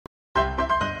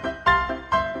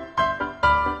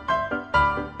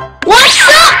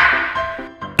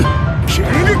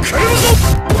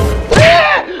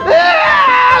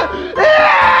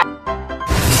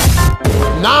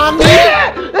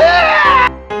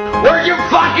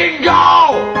fucking go!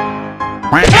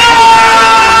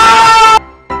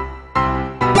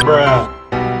 Bruh.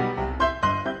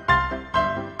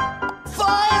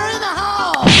 Fire in the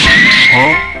hole!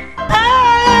 Huh?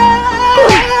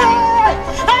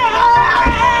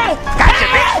 Gotcha,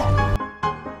 bitch!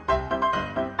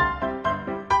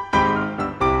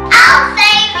 I'll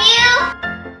save you!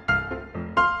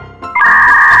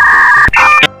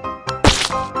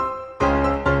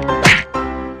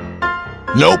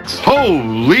 Nope.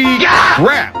 Holy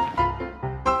crap!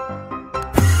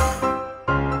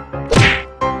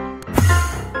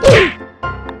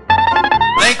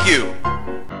 Thank you.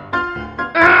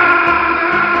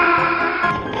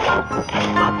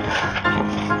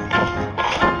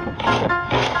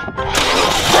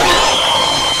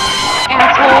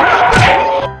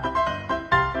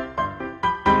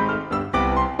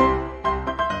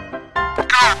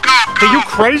 Are you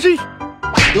crazy?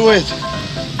 Do it.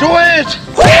 Do it.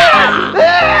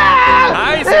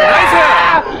 Nice, nice.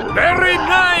 Very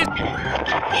nice.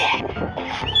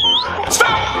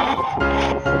 Stop.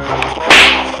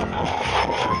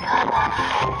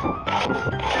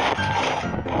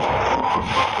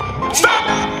 Stop.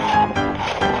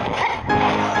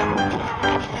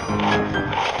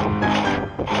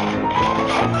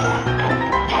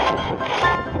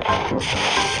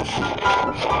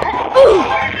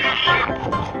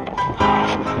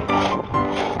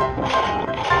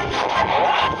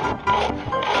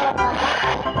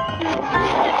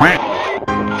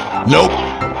 Nope.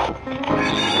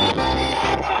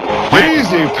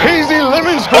 Easy peasy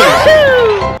lemon squeezy.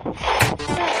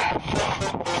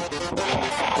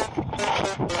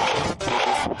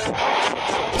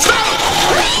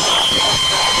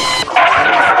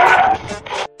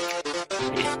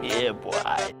 Yeah, boy.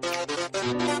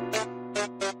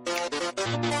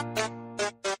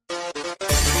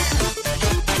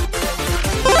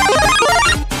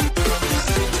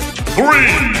 3,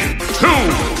 2,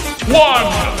 1,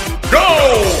 go!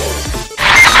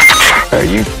 Are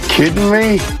you kidding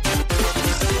me?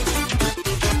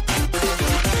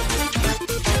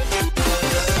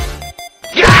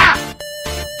 Yeah!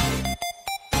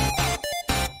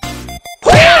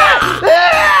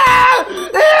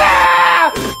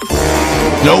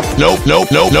 Nope, nope,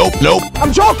 nope, nope, nope, nope.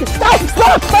 I'm joking! Stop!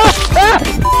 Stop! Stop! Stop!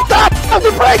 Stop! Stop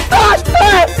the brake! Stop!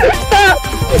 Stop! Stop!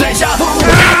 Deja vu!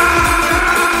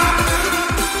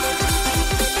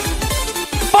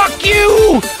 Fuck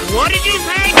you! What did you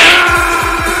say?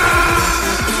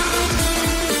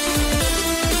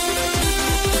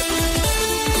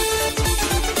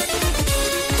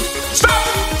 Stop!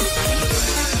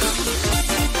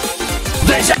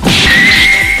 Deja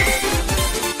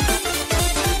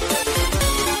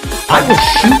I will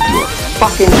shoot your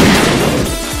fucking...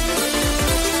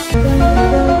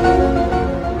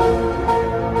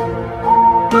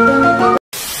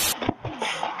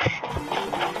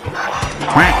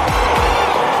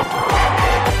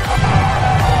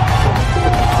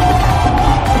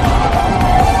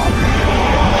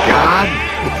 God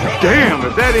damn,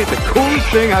 if that ain't the coolest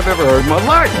thing I've ever heard in my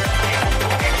life.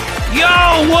 Yo,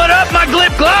 what up, my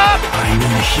glip glop? I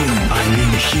need a shoe, I need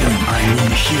a shoe, I need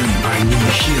a shoe, I need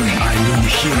a shoe, I need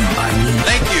a shoe, I need a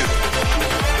Thank you.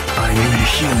 I need a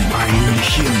shoe, I need a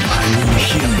shoe, I need a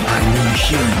shoe, I need a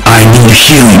shoe, I need a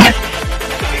shoe.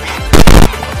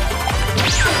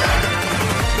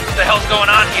 What the hell's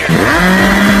going on here?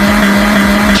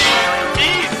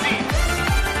 Easy.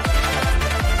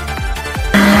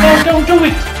 Oh, don't do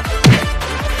it!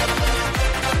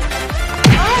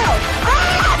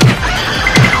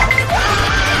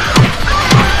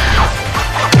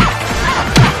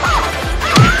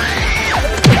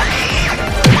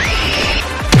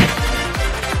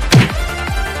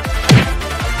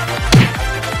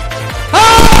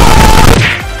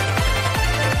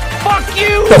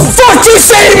 The fuck you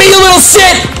say to me, you little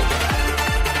shit?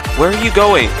 Where are you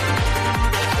going?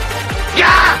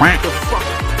 Yeah! What the fuck?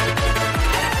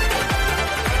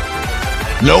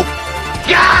 Nope.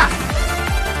 Yeah!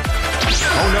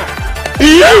 Oh no.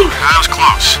 That was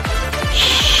close.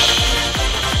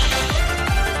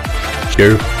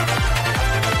 You.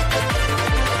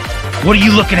 What are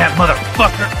you looking at,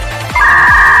 motherfucker?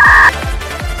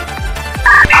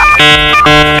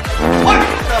 What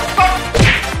the fuck?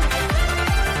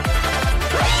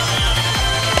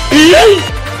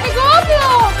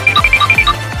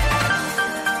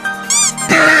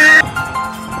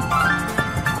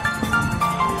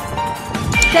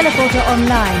 Teleporter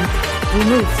online. We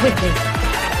move swiftly.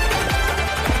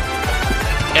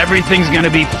 Everything's gonna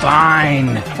be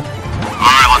fine.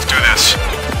 Alright, let's do this.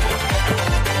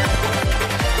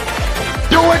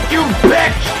 Do it, you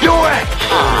bitch! Do it!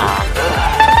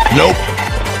 Nope.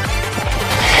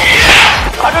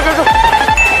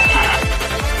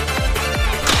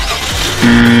 What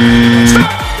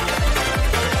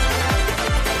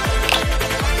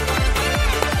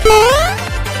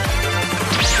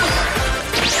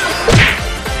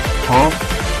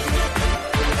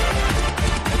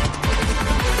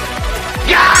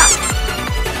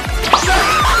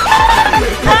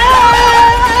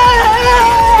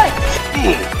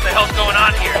the hell's going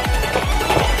on here?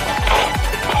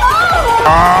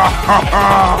 That's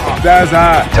hot.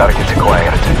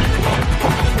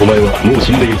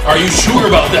 Are you sure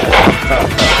about that?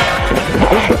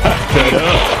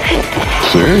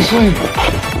 Seriously?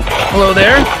 Hello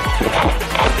there?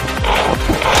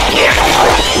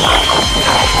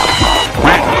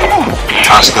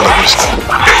 Hasta la vista,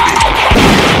 baby.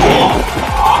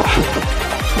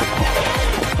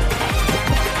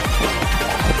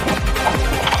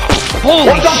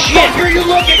 Holy shit! What are you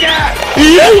looking at?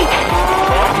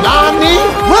 Nani?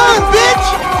 Run, bitch!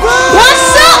 Run!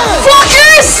 What's up,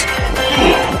 fuckers?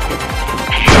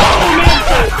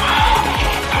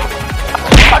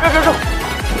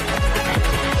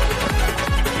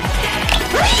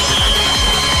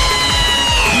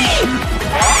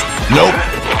 Nope.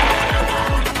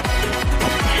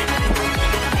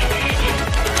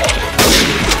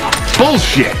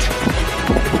 Bullshit!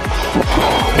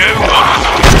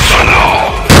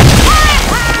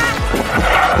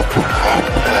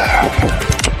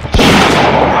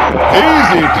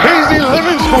 Easy peasy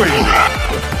lemon squeezy!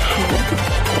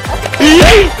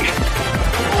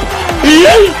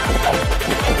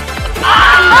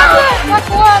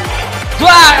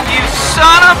 Drive, you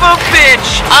son of a bitch!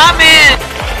 I'm in!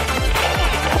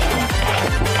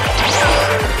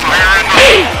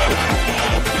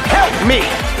 Help me!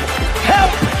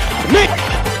 Help me!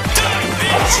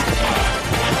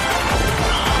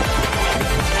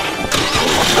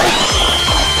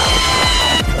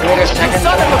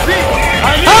 Son of a bitch!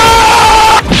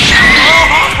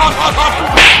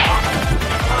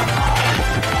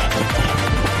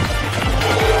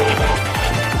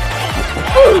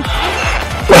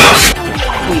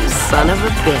 You son of a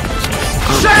bitch.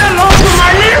 Say hello to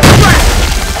my little friend!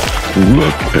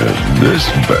 Look at this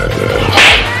badass.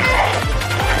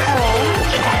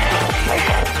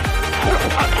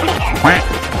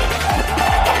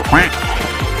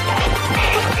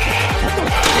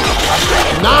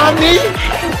 Nani?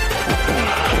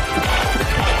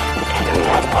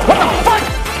 What the fuck?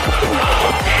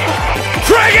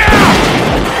 Drag it out!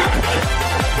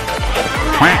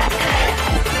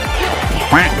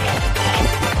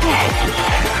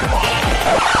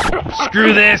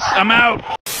 Screw this, I'm out!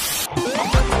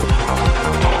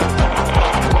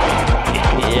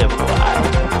 Yeah,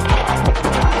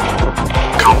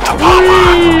 Come to Papa.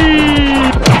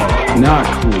 Not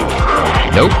cool.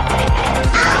 Nope.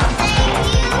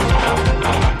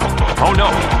 Oh no!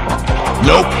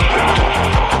 Nope.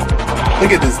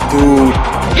 Look at this dude.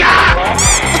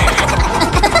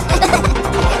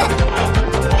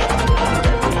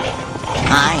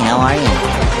 Hi, how are you?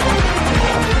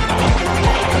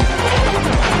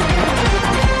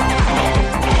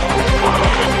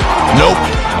 Nope.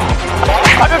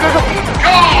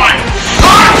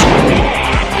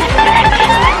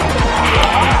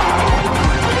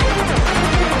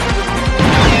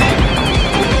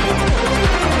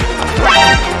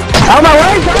 Out of my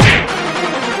way, son!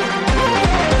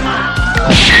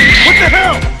 What the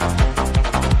hell?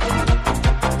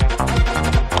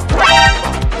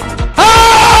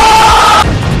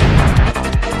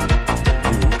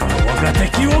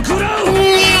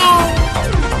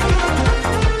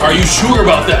 Are you sure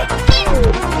about that?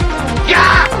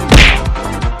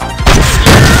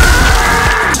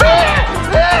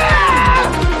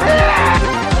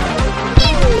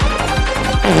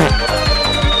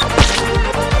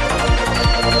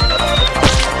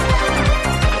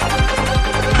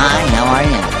 Hi, how are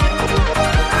you?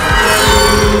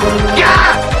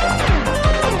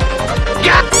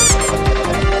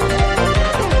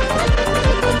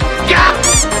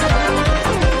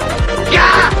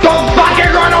 Don't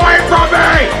fucking run away from me!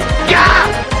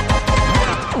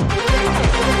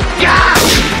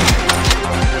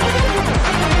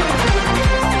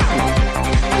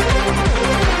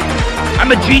 I'm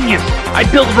a genius! I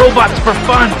build robots for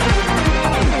fun!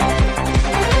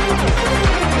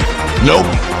 Nope.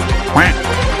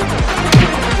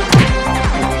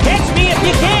 Catch me if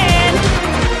you can!